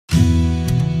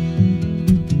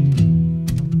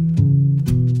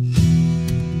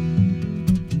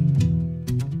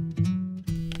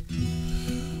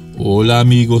Hola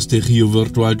amigos de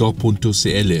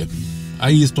RioVirtual2.cl.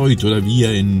 Ahí estoy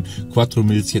todavía en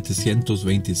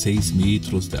 4.726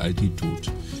 metros de altitud.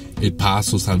 El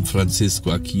Paso San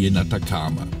Francisco aquí en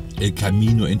Atacama. El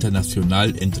camino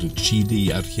internacional entre Chile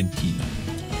y Argentina.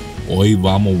 Hoy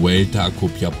vamos vuelta a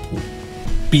Copiapó.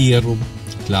 Pero,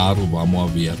 claro,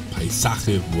 vamos a ver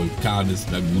paisaje,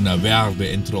 volcanes, Laguna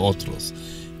Verde, entre otros.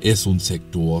 Es un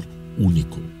sector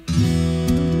único.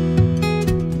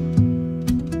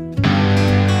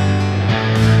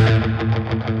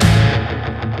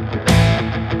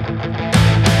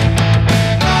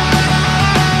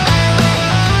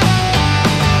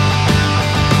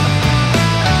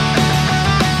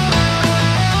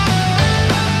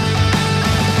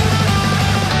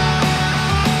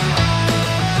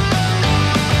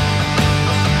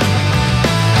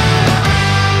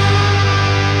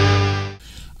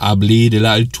 Hablé de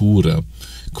la altura,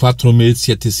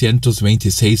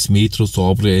 4.726 metros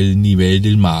sobre el nivel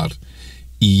del mar,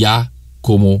 y ya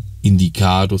como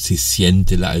indicado se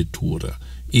siente la altura.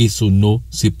 Eso no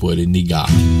se puede negar.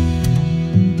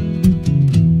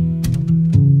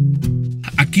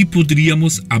 Aquí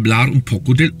podríamos hablar un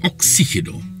poco del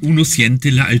oxígeno. Uno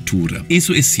siente la altura.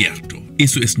 Eso es cierto,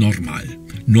 eso es normal.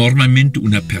 Normalmente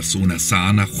una persona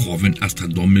sana, joven, hasta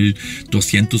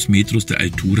 2.200 metros de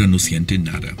altura no siente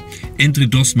nada. Entre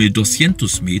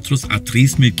 2.200 metros a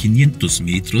 3.500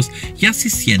 metros ya se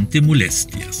siente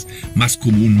molestias, más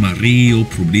como un mareo,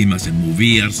 problemas en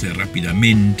moverse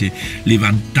rápidamente,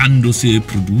 levantándose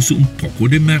produce un poco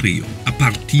de mareo. A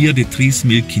partir de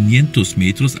 3.500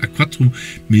 metros a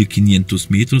 4.500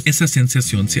 metros esa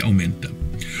sensación se aumenta.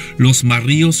 Los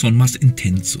mareos son más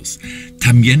intensos.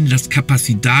 También las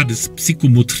capacidades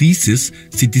psicomotrices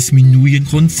se disminuyen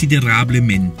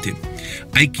considerablemente.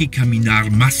 Hay que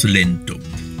caminar más lento.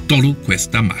 Todo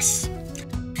cuesta más.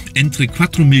 Entre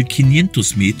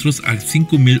 4.500 metros a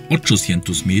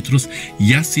 5.800 metros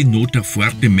ya se nota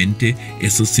fuertemente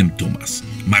esos síntomas.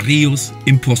 Mareos,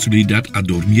 imposibilidad a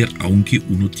dormir aunque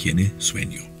uno tiene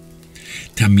sueño.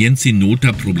 También se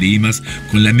nota problemas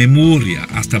con la memoria,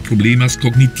 hasta problemas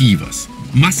cognitivos.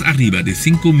 Más arriba de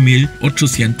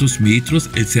 5.800 metros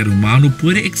el ser humano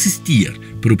puede existir,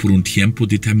 pero por un tiempo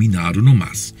determinado no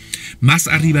más. Más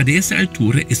arriba de esa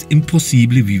altura es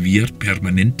imposible vivir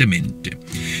permanentemente.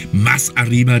 Más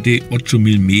arriba de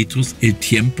 8.000 metros el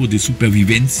tiempo de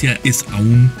supervivencia es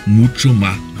aún mucho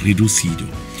más reducido.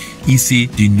 Y se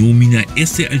denomina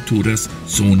esas alturas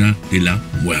zona de la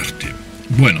muerte.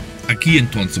 Bueno. Aquí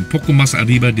entonces, un poco más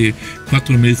arriba de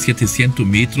 4.700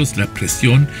 metros, la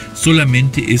presión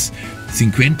solamente es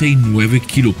 59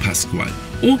 kilopascal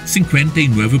o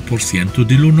 59%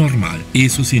 de lo normal.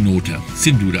 Eso se nota,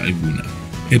 sin duda alguna.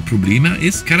 El problema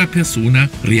es que cada persona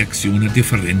reacciona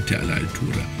diferente a la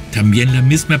altura. También la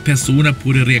misma persona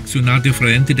puede reaccionar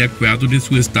diferente de acuerdo de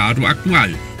su estado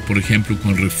actual, por ejemplo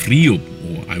con resfrío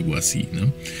o algo así,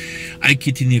 ¿no? Hay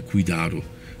que tener cuidado.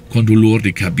 Con dolor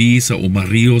de cabeza o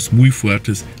mareos muy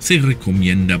fuertes, se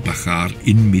recomienda bajar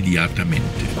inmediatamente.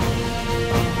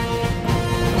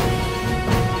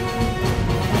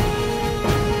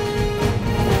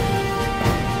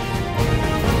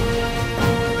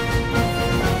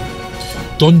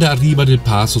 Donde arriba del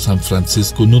Paso San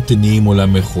Francisco no tenemos la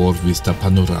mejor vista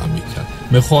panorámica.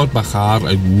 Mejor bajar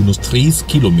algunos 3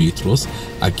 kilómetros.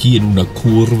 Aquí en una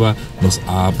curva nos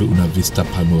abre una vista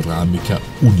panorámica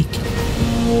única.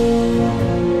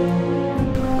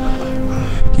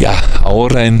 Ya,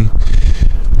 ahora en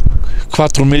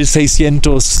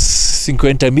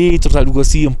 4.650 metros, algo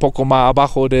así, un poco más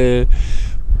abajo del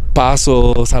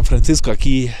Paso San Francisco.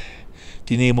 Aquí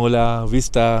tenemos la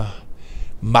vista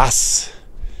más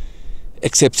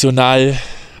excepcional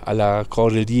a la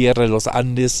cordillera de los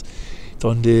Andes,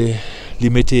 donde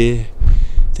límite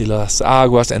de las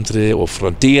aguas o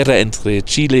frontera entre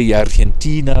Chile y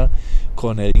Argentina,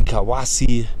 con el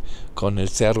Incahuasi, con el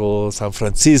cerro San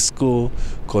Francisco,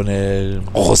 con el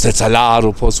Ojos del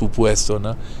Salado, por supuesto,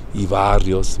 ¿no? Y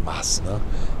varios más, ¿no?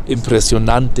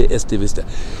 Impresionante esta vista.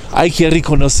 Hay que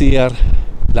reconocer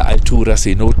la altura,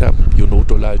 se nota, yo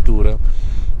noto la altura.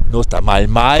 No está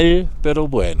mal, pero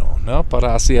bueno, ¿no?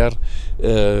 Para hacer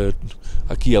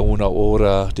aquí a una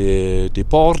hora de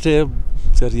deporte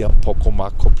sería un poco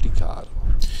más complicado.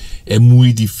 Es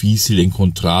muy difícil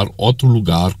encontrar otro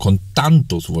lugar con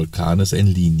tantos volcanes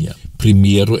en línea.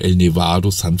 Primero el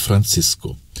Nevado San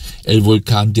Francisco, el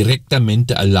volcán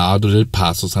directamente al lado del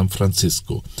Paso San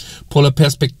Francisco. Por la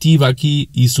perspectiva aquí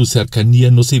y su cercanía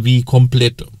no se ve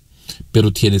completo,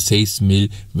 pero tiene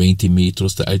 6.020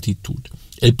 metros de altitud.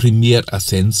 El primer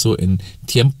ascenso en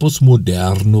tiempos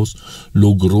modernos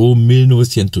logró en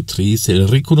 1913 el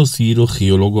reconocido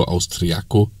geólogo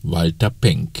austriaco Walter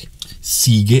Penck.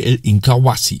 Sigue el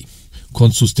Incahuasi,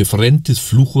 con sus diferentes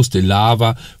flujos de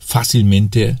lava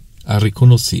fácilmente a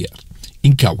reconocer.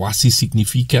 Incahuasi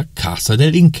significa Casa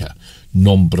del Inca,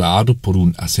 nombrado por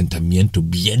un asentamiento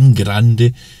bien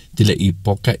grande de la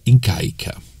época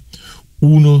incaica.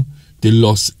 Uno de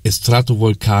los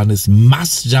estratovolcanes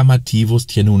más llamativos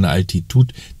tiene una altitud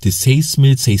de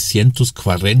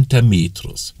 6.640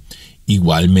 metros.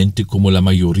 Igualmente, como la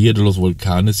mayoría de los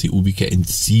volcanes, se ubica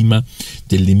encima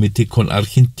del límite con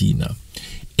Argentina.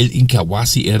 El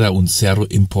Incahuasi era un cerro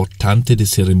importante de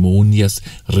ceremonias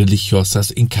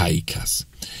religiosas incaicas.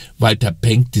 Walter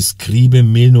Penck describe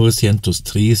en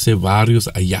 1913 varios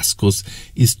hallazgos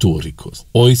históricos.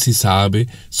 Hoy se sabe,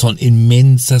 son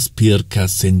inmensas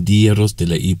pircas senderos de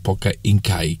la época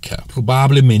incaica.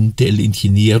 Probablemente el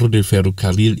ingeniero del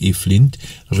ferrocarril E. Flint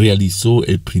realizó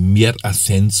el primer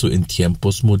ascenso en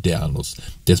tiempos modernos.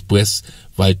 Después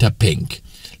Walter Penck.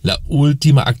 La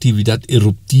última actividad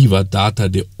eruptiva data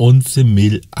de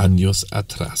 11.000 años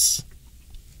atrás.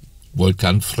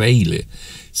 Volcán Fraile,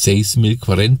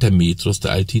 6.040 metros de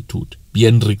altitud,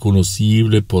 bien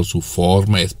reconocible por su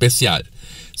forma especial.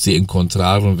 Se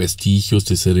encontraron vestigios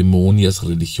de ceremonias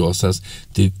religiosas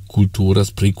de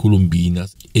culturas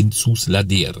precolombinas en sus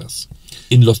laderas.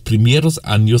 En los primeros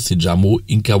años se llamó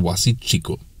Incahuasi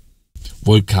Chico.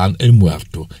 Volcán El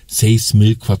Muerto,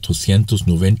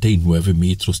 6.499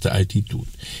 metros de altitud,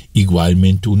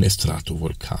 igualmente un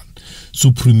estratovolcán.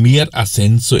 Su primer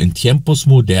ascenso en tiempos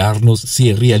modernos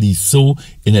se realizó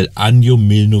en el año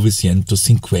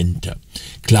 1950.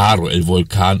 Claro, el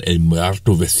volcán El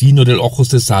Muerto, vecino del Ojos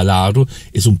de Salado,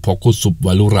 es un poco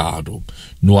subvalorado.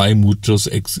 No hay muchas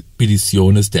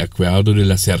expediciones de acuerdo de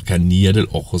la cercanía del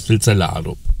Ojos del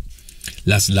Salado.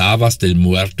 Las lavas del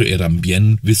Muerto eran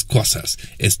bien viscosas,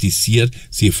 es decir,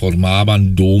 se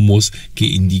formaban domos que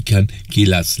indican que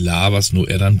las lavas no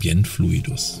eran bien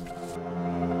fluidos.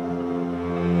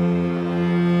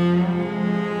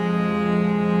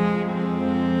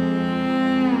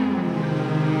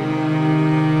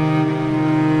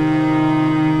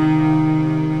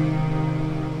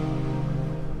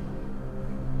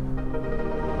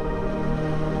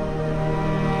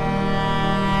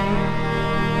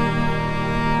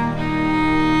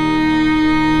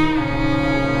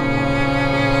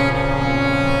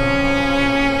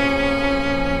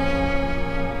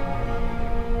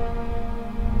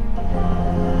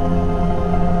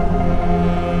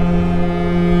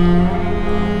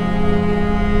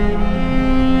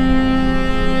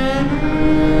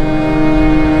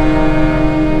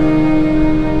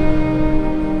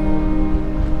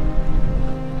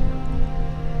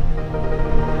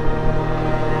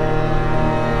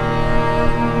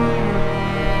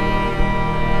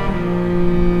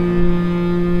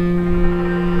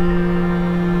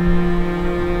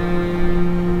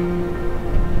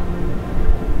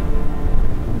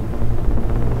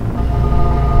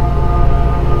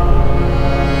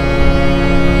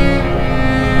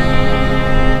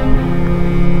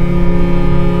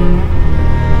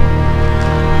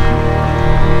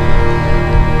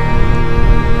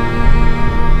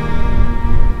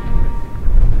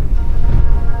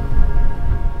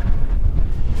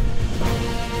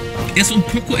 Es un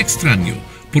poco extraño,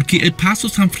 porque el Paso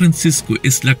San Francisco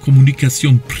es la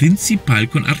comunicación principal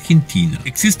con Argentina.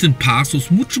 Existen pasos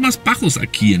mucho más bajos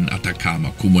aquí en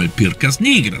Atacama, como el Pircas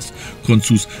Negras, con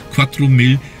sus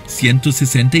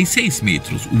 4.166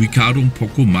 metros, ubicado un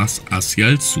poco más hacia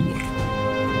el sur.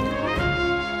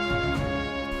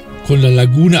 Con la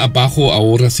laguna abajo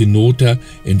ahora se nota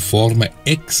en forma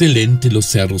excelente los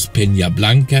cerros Peña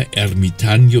Blanca,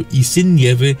 Ermitaño y sin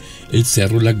nieve el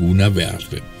cerro Laguna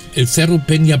Verde. El cerro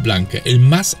Peña Blanca, el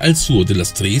más al sur de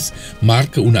las tres,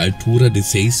 marca una altura de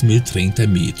 6.030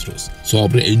 metros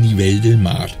sobre el nivel del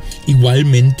mar.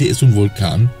 Igualmente es un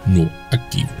volcán no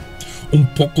activo. Un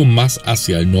poco más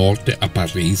hacia el norte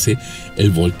aparece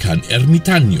el volcán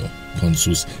Ermitaño con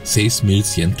sus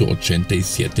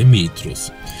 6.187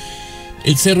 metros.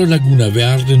 El cerro Laguna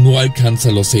Verde no alcanza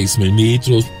los 6.000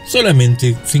 metros,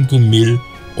 solamente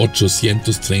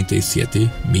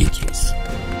 5.837 metros.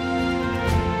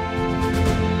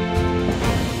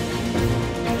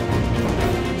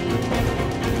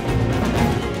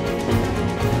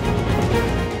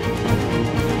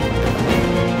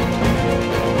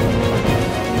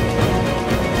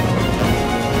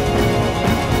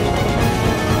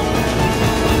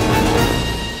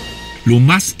 Lo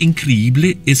más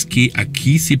increíble es que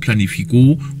aquí se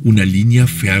planificó una línea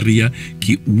férrea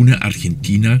que une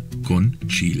Argentina con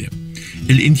Chile.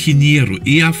 El ingeniero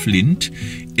E.A. Flint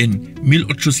en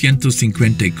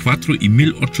 1854 y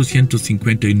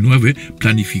 1859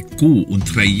 planificó un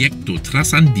trayecto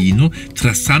trasandino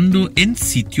trazando en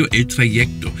sitio el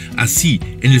trayecto. Así,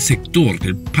 en el sector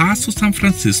del Paso San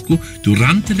Francisco,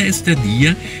 durante la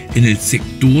estadía en el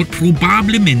sector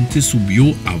probablemente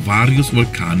subió a varios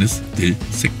volcanes del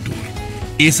sector.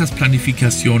 Esas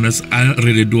planificaciones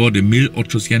alrededor de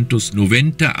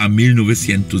 1890 a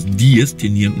 1910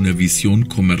 tenían una visión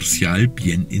comercial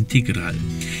bien integral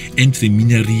entre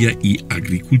minería y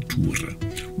agricultura.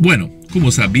 Bueno,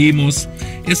 como sabemos,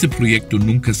 ese proyecto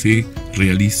nunca se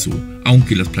realizó,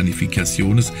 aunque las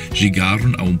planificaciones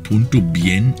llegaron a un punto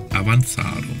bien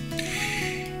avanzado.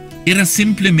 Era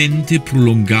simplemente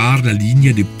prolongar la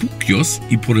línea de Puquios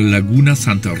y por la Laguna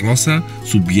Santa Rosa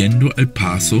subiendo al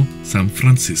Paso San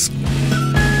Francisco.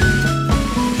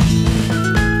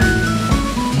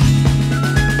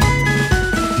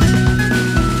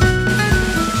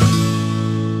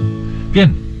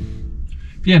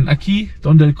 Bien, aquí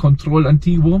donde el control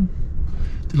antiguo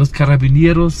de los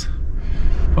carabineros,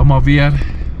 vamos a ver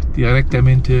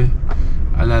directamente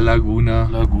a la Laguna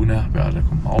Verde.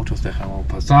 Con autos dejamos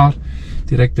pasar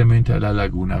directamente a la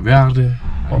Laguna Verde.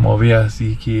 Vamos a ver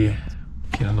así que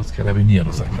quedan los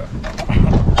carabineros acá.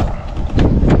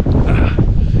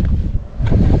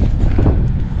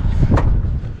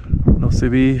 No se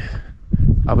ve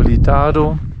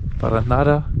habilitado para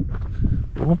nada.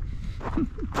 Oh.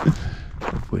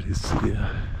 No puede ser.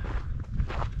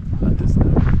 Antes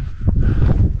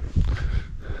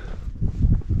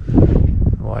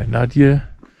no hay nadie.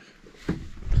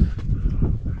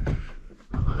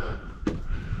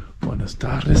 Buenas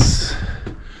tardes.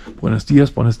 Buenos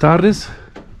días, buenas tardes.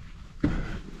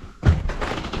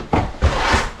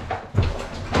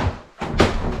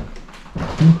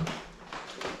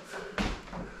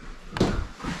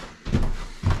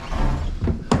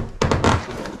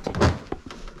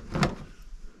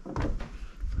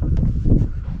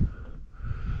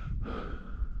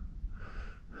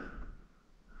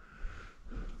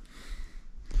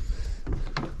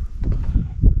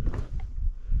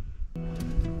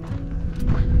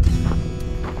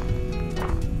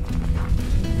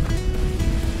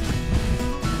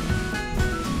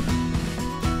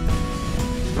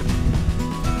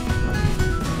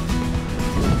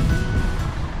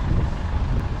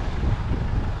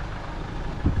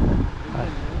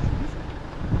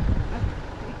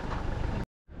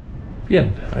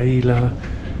 Bien, ahí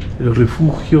el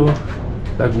refugio,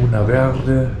 Laguna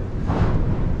Verde.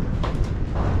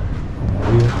 Vamos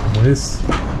a ver cómo es.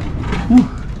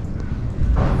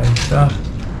 Ahí está.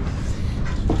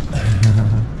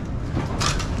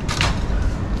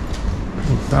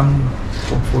 No tan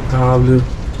confortable.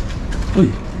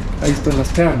 Uy, ahí están las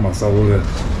termas ahora.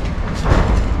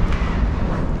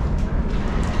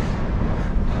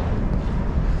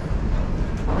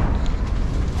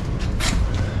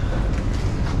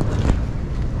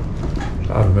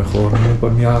 A lo mejor no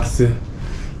bañarse.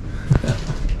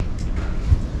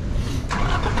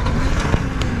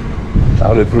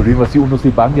 Claro, el problema es si uno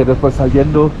se baña después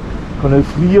saliendo con el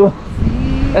frío.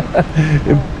 Sí.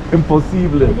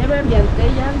 Imposible. Ya me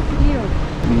ambienté ya el frío.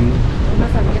 Sí.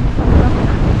 Más ambiente.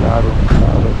 Claro,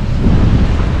 claro.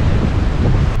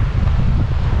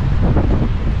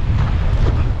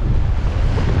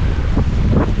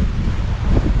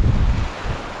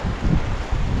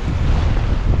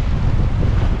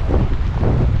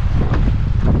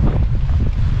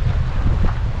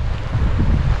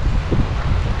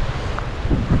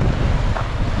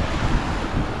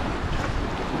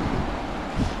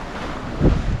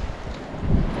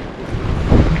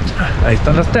 Ahí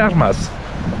están las termas,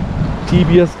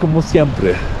 tibias como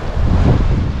siempre.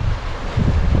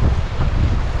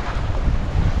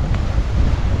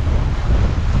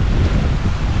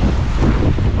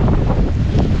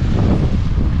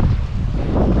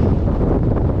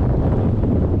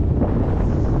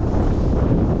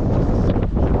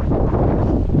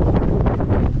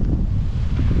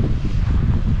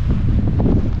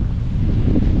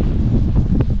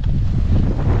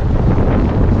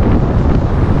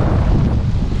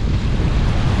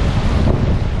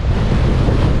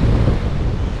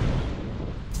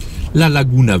 La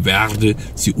Laguna Verde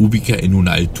se ubica en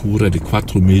una altura de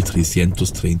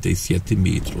 4.337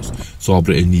 metros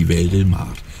sobre el nivel del mar.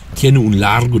 Tiene un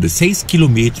largo de 6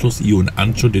 kilómetros y un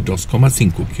ancho de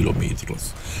 2,5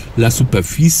 kilómetros. La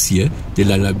superficie de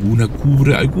la laguna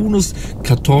cubre algunos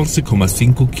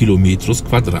 14,5 kilómetros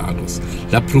cuadrados.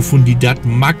 La profundidad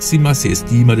máxima se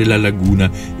estima de la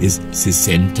laguna es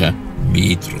 60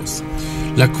 metros.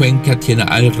 La cuenca tiene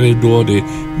alrededor de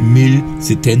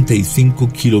 1075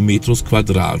 kilómetros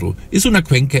cuadrados. Es una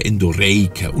cuenca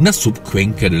endorreica, una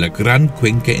subcuenca de la gran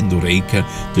cuenca endorreica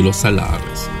de los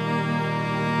salares.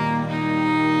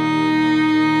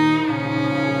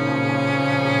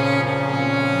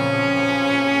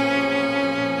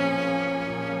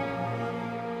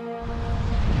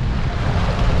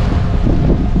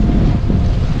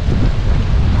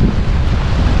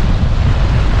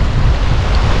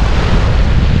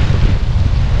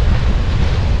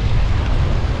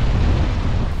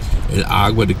 El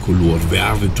agua de color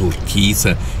verde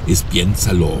turquesa es bien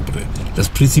salobre. Las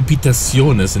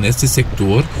precipitaciones en este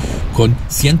sector, con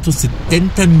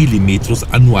 170 milímetros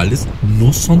anuales,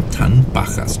 no son tan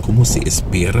bajas como se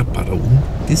espera para un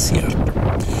desierto.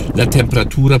 La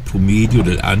temperatura promedio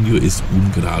del año es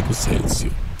 1 grado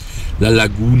Celsius. La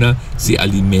laguna se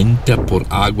alimenta por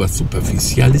aguas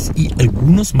superficiales y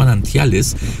algunos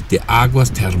manantiales de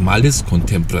aguas termales con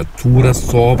temperaturas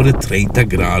sobre 30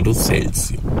 grados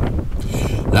Celsius.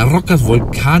 Las rocas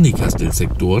volcánicas del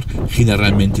sector,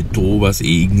 generalmente tobas e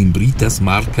ignimbritas,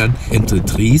 marcan entre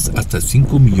 3 hasta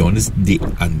 5 millones de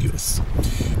años.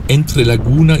 Entre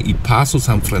Laguna y Paso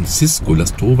San Francisco,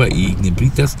 las tobas e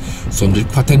ignimbritas son del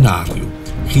Cuaternario,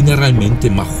 generalmente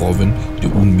más joven de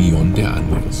 1 millón de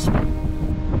años.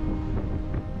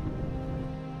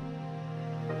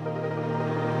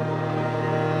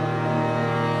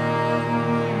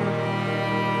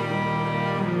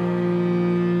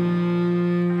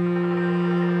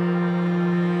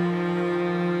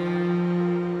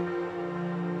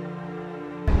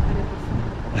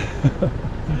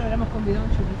 Lo habremos convidado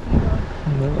un choricito.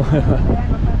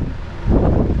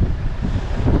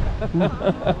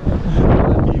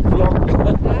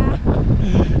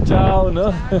 Chao,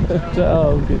 ¿no?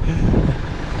 Chao. Okay.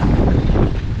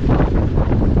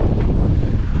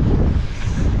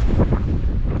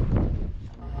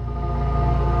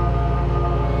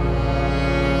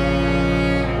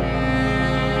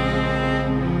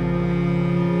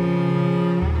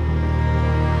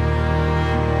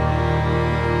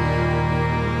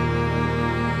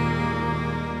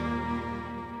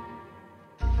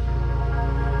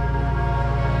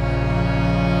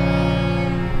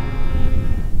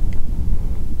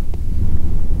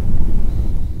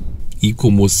 Y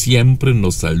como siempre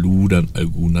nos saludan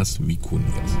algunas vicuñas.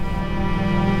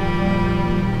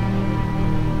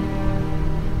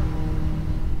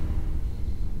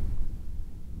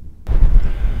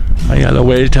 Ahí a la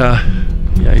vuelta,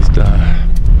 ya está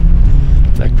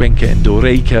la cuenca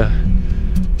endorreica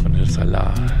con el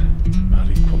Salar de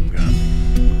Maricunga.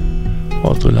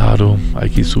 Otro lado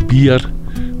hay que subir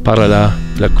para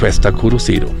la cuesta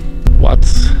Crucero.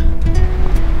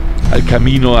 Al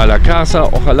camino a la casa,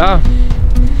 ojalá.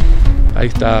 Ahí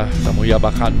está, estamos ya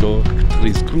bajando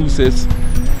 3 cruces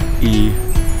y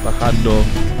bajando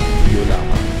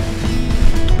Violama.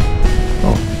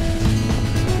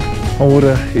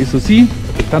 Ahora, eso sí,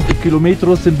 tantos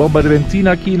kilómetros sin bomba de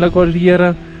benzina aquí en la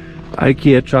cordillera, hay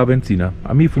que echar benzina.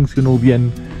 A mí funcionó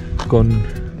bien con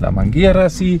la manguera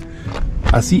así.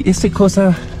 Esta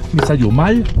cosa me salió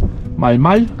mal.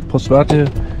 Por suerte,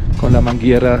 con la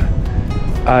manguera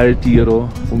al tiro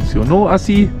funcionó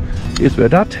así. Es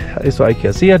verdad, eso hay que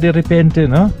hacer de repente,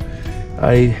 ¿no?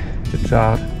 Hay que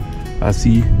echar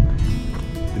así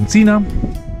benzina.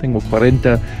 Tengo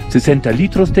 60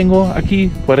 litros tengo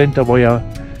aquí, 40 voy a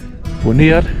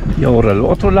poner. Y ahora al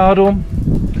otro lado,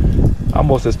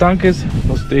 ambos estanques,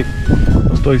 no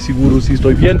estoy seguro si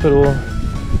estoy bien, pero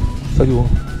salió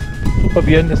súper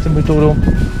bien este método.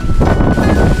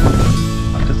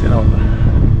 Antes de nada.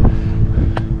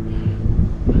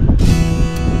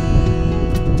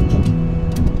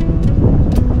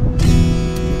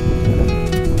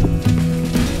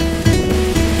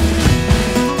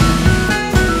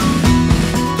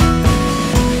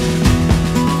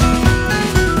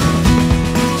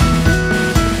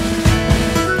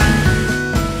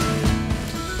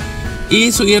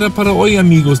 Eso era para hoy,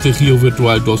 amigos de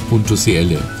Virtual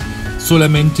 2.cl.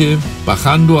 Solamente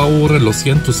bajando ahora los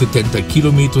 170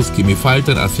 kilómetros que me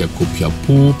faltan hacia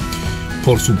Copiapó,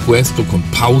 por supuesto con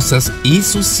pausas.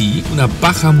 Eso sí, una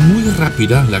baja muy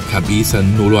rápida, la cabeza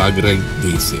no lo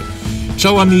agradece.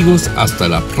 Chao amigos, hasta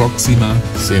la próxima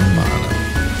semana.